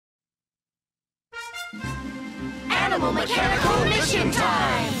Animal Mechanical Mission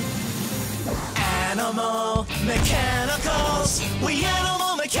Time! Animal Mechanicals, we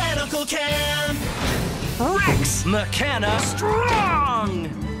Animal Mechanical can! Rex Mechana Strong!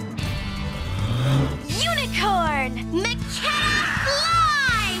 Unicorn Mechana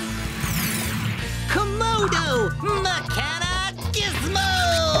Fly! Komodo Mechana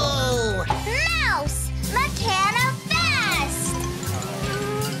Gizmo! Mouse Mechana Fast!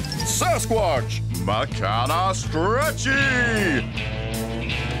 Sasquatch, Mechana Stretchy!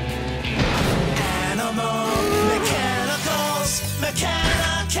 Animal Mechanicals,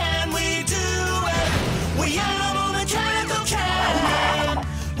 Mechana can we do it? We Animal Mechanical can!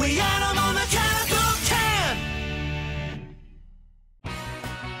 We Animal Mechanical can!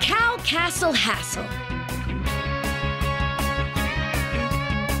 Cow Castle Hassle.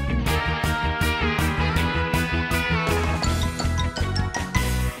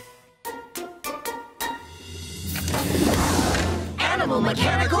 Animal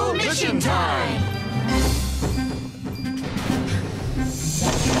Mechanical Mission Time!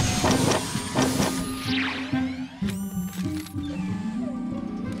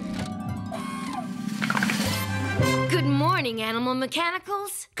 Good morning, Animal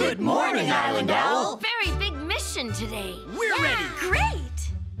Mechanicals. Good morning, Island Owl! Very big mission today. We're ready!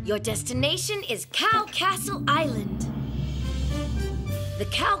 Great! Your destination is Cow Castle Island. The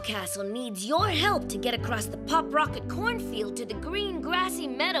Cow Castle needs your help to get across the Pop Rocket cornfield to the green grassy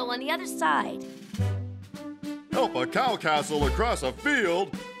meadow on the other side. Help a cow castle across a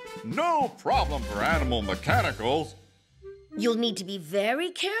field? No problem for Animal Mechanicals. You'll need to be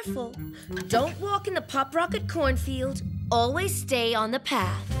very careful. Don't walk in the Pop Rocket cornfield. Always stay on the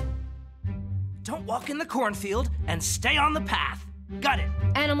path. Don't walk in the cornfield and stay on the path. Got it.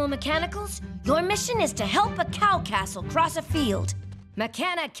 Animal Mechanicals, your mission is to help a cow castle cross a field.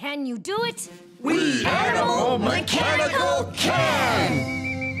 Mechana, can you do it? We Animal Mechanical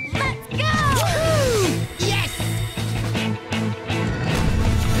can! Let's go! Yes!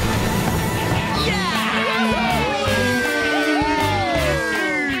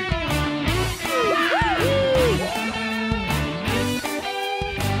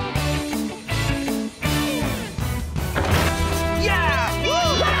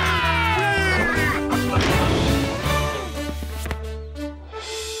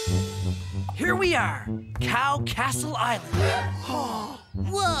 Here we are, Cow Castle Island.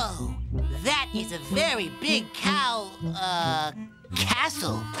 Whoa! That is a very big cow,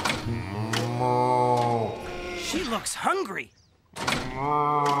 castle. She looks hungry.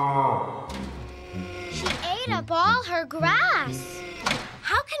 She ate up all her grass.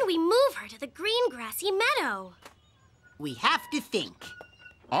 How can we move her to the green grassy meadow? We have to think.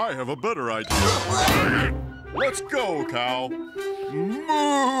 I have a better idea. Let's go, cow.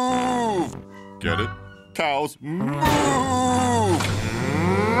 Move! Get it? Cows, move!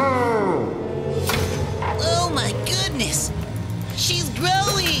 Oh my goodness! She's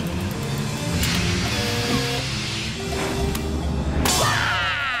growing!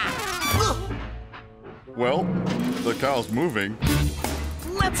 Well, the cow's moving.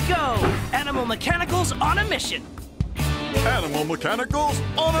 Let's go! Animal Mechanicals on a mission. Animal Mechanicals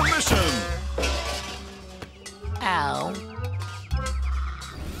on a mission! Ow.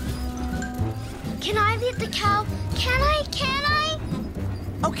 Can I lead the cow? Can I?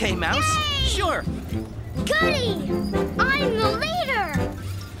 Okay, Mouse. Yay! Sure. Goody! I'm the leader!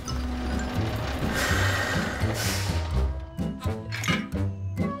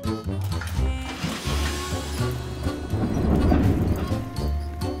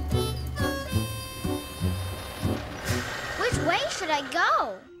 Which way should I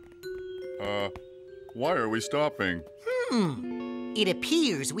go? Why are we stopping? It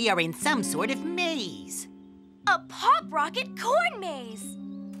appears we are in some sort of maze. A Pop Rocket corn maze.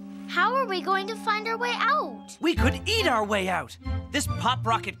 How are we going to find our way out? We could eat our way out. This Pop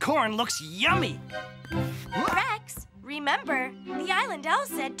Rocket corn looks yummy. Rex, remember, the Island Owl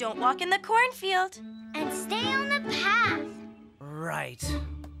said don't walk in the cornfield. And stay on the path. Right.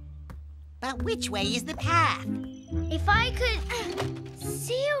 But which way is the path? If I could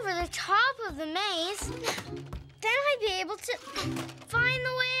see over the top of the maze, then I'd be able to find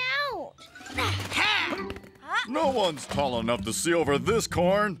the way out. No one's tall enough to see over this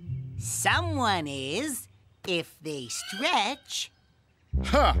corn. Someone is, if they stretch.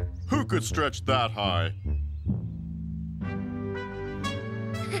 Ha! Who could stretch that high?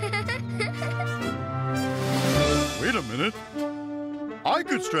 Wait a minute. I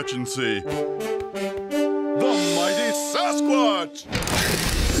could stretch and see. The mighty Sasquatch!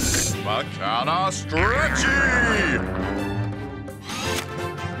 Mechana Stretchy!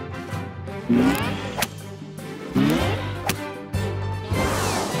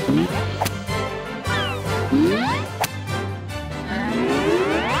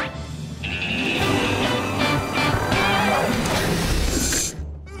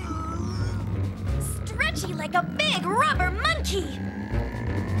 like a big rubber monkey.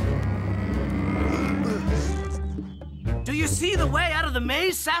 Do you see the way out of the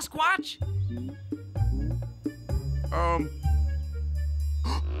maze, Sasquatch?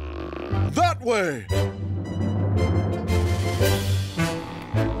 That way!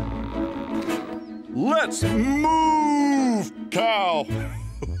 Let's move, Cal!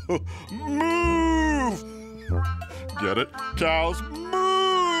 Move! Get it? Cows, move!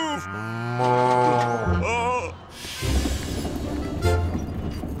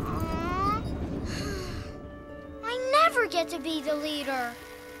 I never get to be the leader.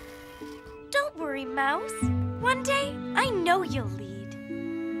 Don't worry, Mouse. One day, I know you'll lead.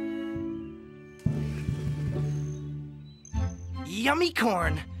 Yummy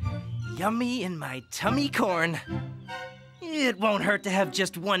corn. Yummy in my tummy corn. It won't hurt to have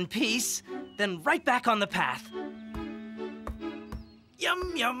just one piece, then right back on the path.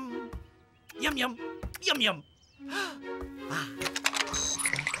 Yum, yum. Yum, yum. Yum, yum.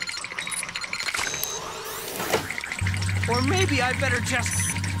 Or maybe I better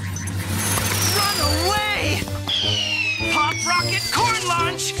just run away! Pop Rocket Corn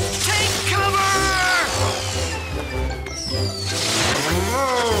Launch! Take cover!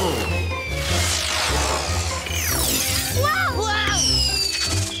 Wow!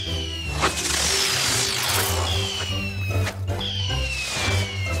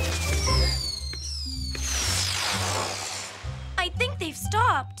 I think they've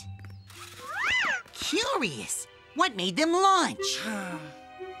stopped. Curious. What made them launch?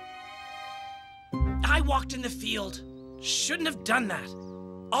 I walked in the field. Shouldn't have done that.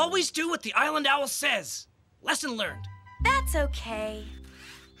 Always do what the Island Owl says. Lesson learned. That's okay.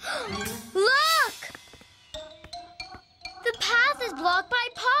 Look! The path is blocked by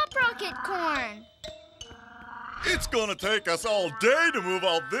Pop Rocket Corn. It's gonna take us all day to move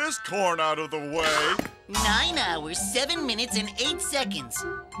all this corn out of the way. 9 hours, 7 minutes, and 8 seconds,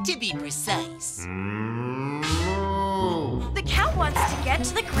 to be precise. The cow wants to get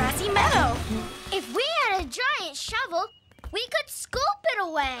to the grassy meadow. If we had a giant shovel, we could scoop it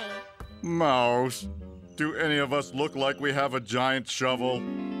away. Mouse, do any of us look like we have a giant shovel?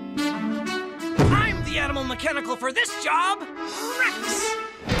 I'm the animal mechanical for this job, Rex!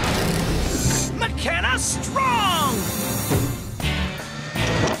 McKenna Strong!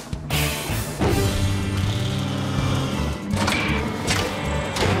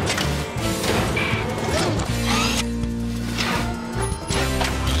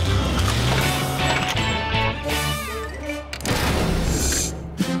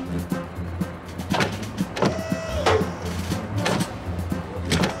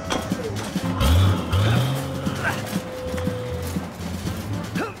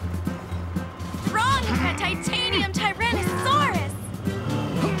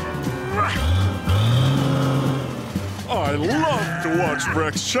 I love to watch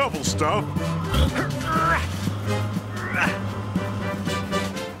Rex shovel stuff.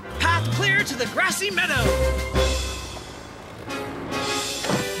 Path clear to the grassy meadow.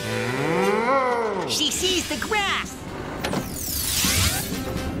 She sees the grass.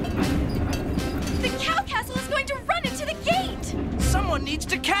 The cow castle is going to run into the gate. Someone needs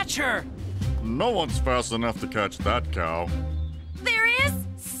to catch her. No one's fast enough to catch that cow. There is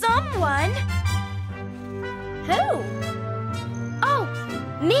someone. Who? Oh,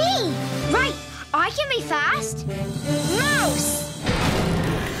 me! Right, I can be fast. Mouse!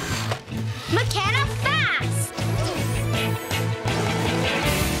 McKenna fast!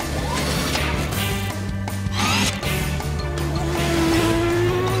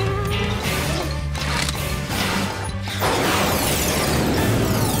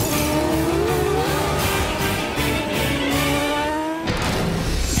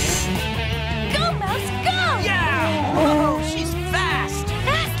 Go, Mouse, go! Yeah! Oh, she's fast!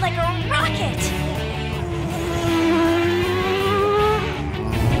 Fast like a rocket!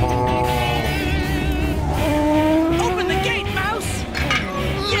 Open the gate, Mouse!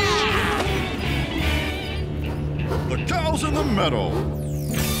 Yeah! The cow's in the meadow.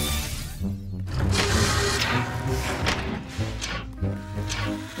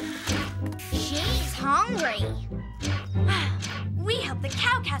 She's hungry. We helped the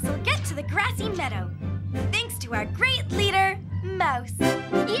cow castle get to the grassy meadow. Thanks to our great leader, Mouse.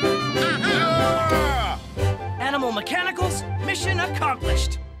 Ah! Animal Mechanicals, mission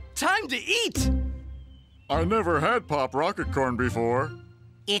accomplished. Time to eat! I never had Pop Rocket Corn before.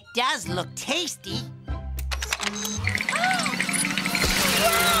 It does look tasty.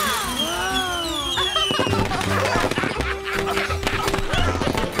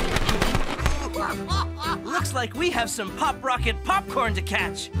 Looks like we have some Pop Rocket popcorn to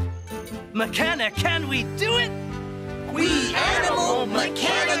catch. Mechana, can we do it? We Animal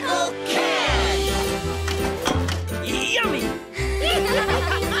Mechanical can!